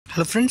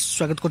Hello friends,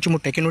 स्वागत करुँ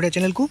take इन Odia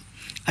channel को।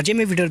 आज आम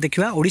वीडियो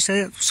देखा ओडिशा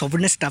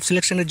सबऑर्डिनेट स्टाफ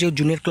सिलेक्शन जो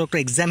जूनियर क्लर्क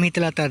एग्जाम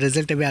होता है तार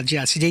रिजल्ट एवं आज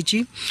आसी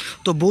जाइए।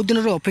 तो बहुत दिन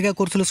अपेक्षा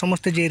करूँ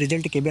समस्ते जे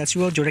रिजल्ट केबे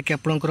आसो, जोटा कि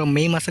आपंकर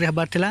मई मसरे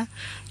हबार था,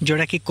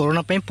 जोटा कि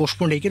कोरोना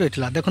पोस्टपोन होकर रही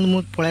है। देखो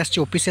मुझे पलि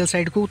आसी ऑफिशियल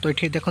साइट को। तो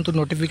ये देखो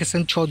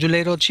नोटिफिकेशन 6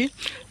 जुलाई अच्छी,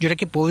 जोटा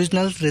कि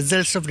provisional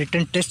results of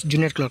written test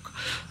junior clerk.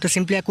 तो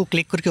सिंपली आपको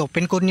क्लिक करके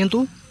ओपन करनी।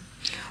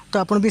 तो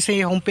आप भी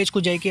से होम पेज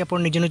को जाकि आप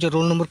निज निज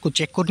रोल नंबर को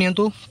चेक करनी।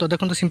 तो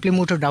देखो सिंपली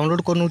मुझे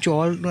डाउनलोड कर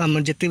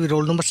ऑल जिते भी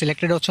रोल नंबर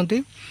सिलेक्टेड अच्छा।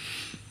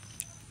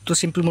 तो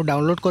सिंपली मुझे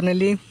डाउनलोड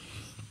करनेली।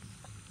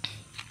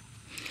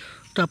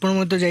 तो आप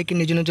जाकि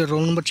निज निज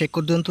रोल नंबर चेक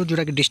कर दिंतु,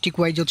 जोटा कि डिस्ट्रिक्ट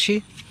वाइज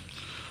अच्छी।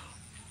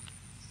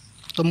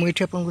 तो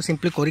मुझे आपको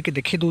सिंपली करके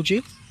देखी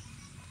दूची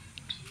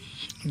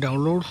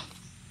डाउनलोड।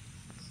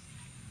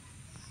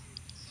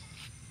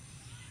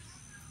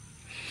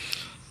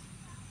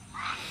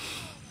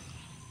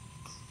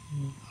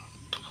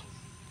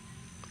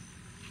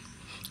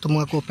 तो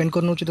मुझे ओपन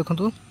करना देखो।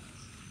 तो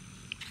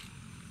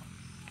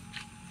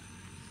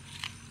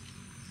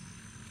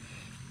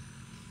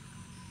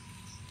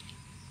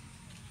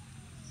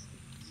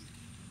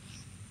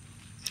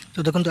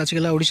देखो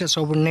आजकल ओडिशा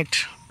सब-ऑर्डिनेट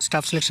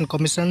स्टाफ सिलेक्शन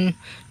कमिशन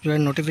जो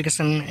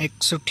नोटिफिकेशन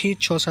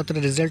 61/6/7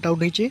 रिजल्ट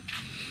आउट होती।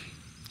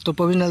 तो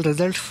provisional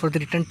result for the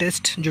written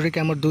test जोटा कि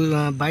आम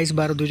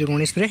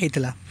 22/12/2019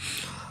 होता।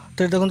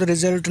 तो देखो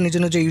रिजल्ट निज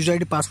निज यूजर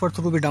आईडी पासवर्ड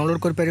थ्रू भी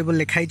डाउनलोड कर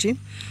लिखाई।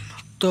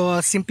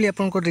 तो सिंपली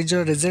आपको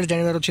रिजल्ट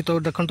जानवर अच्छी। तो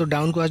देखो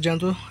डाउन को आ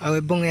जातु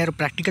और यार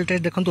प्रैक्टिकल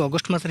टेस्ट देखो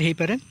अगस्ट मसरे हो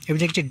पारे। एवं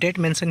किसी डेट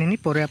मेंशन है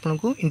पर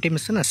आपको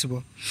इंटीमेशन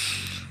आसो,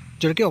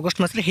 जोटा कि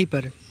अगस्ट मसरे हो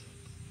पारे।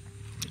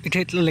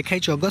 ये लिखाई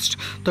अगस्ट।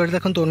 तो ये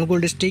देखो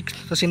अनुगुल डिस्ट्रिक्ट।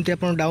 तो सिमती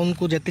आप डाउन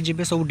को जिते जी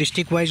सब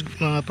डिस्ट्रिक्ट वाइज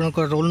आप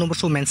रोल नंबर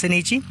सब मेंशन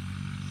होती।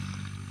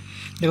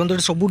 देखो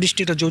सब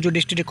डिस्ट्रिक्ट जो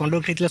डिस्ट्रिक्ट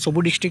कंडक्ट होता सब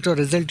district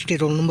result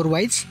roll number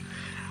wise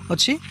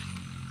अच्छी।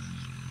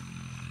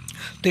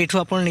 तो ये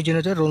आप निज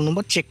निज रोल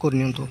नंबर चेक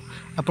करनी।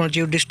 आप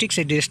जो डिस्ट्रिक्ट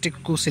से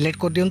डिस्ट्रिक्ट को सिलेक्ट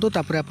कर दिंतु,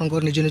 तापर आप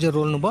निज निज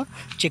रोल नंबर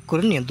चेक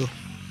कर नियंतु।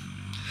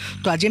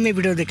 तो आज आम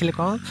वीडियो देखले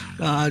कौन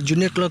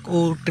जूनियर क्लर्क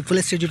और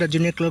SSSC जो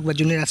जूनियर क्लर्क व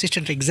जूनियर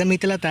असिस्टेंट एग्जाम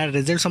होता तार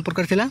रिजल्ट संपर्क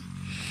था।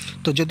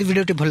 तो जदि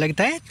वीडियो भल लगी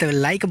है तो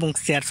लाइक और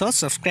शेयर सह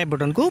सब्सक्राइब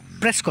बटन को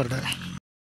प्रेस कर दें।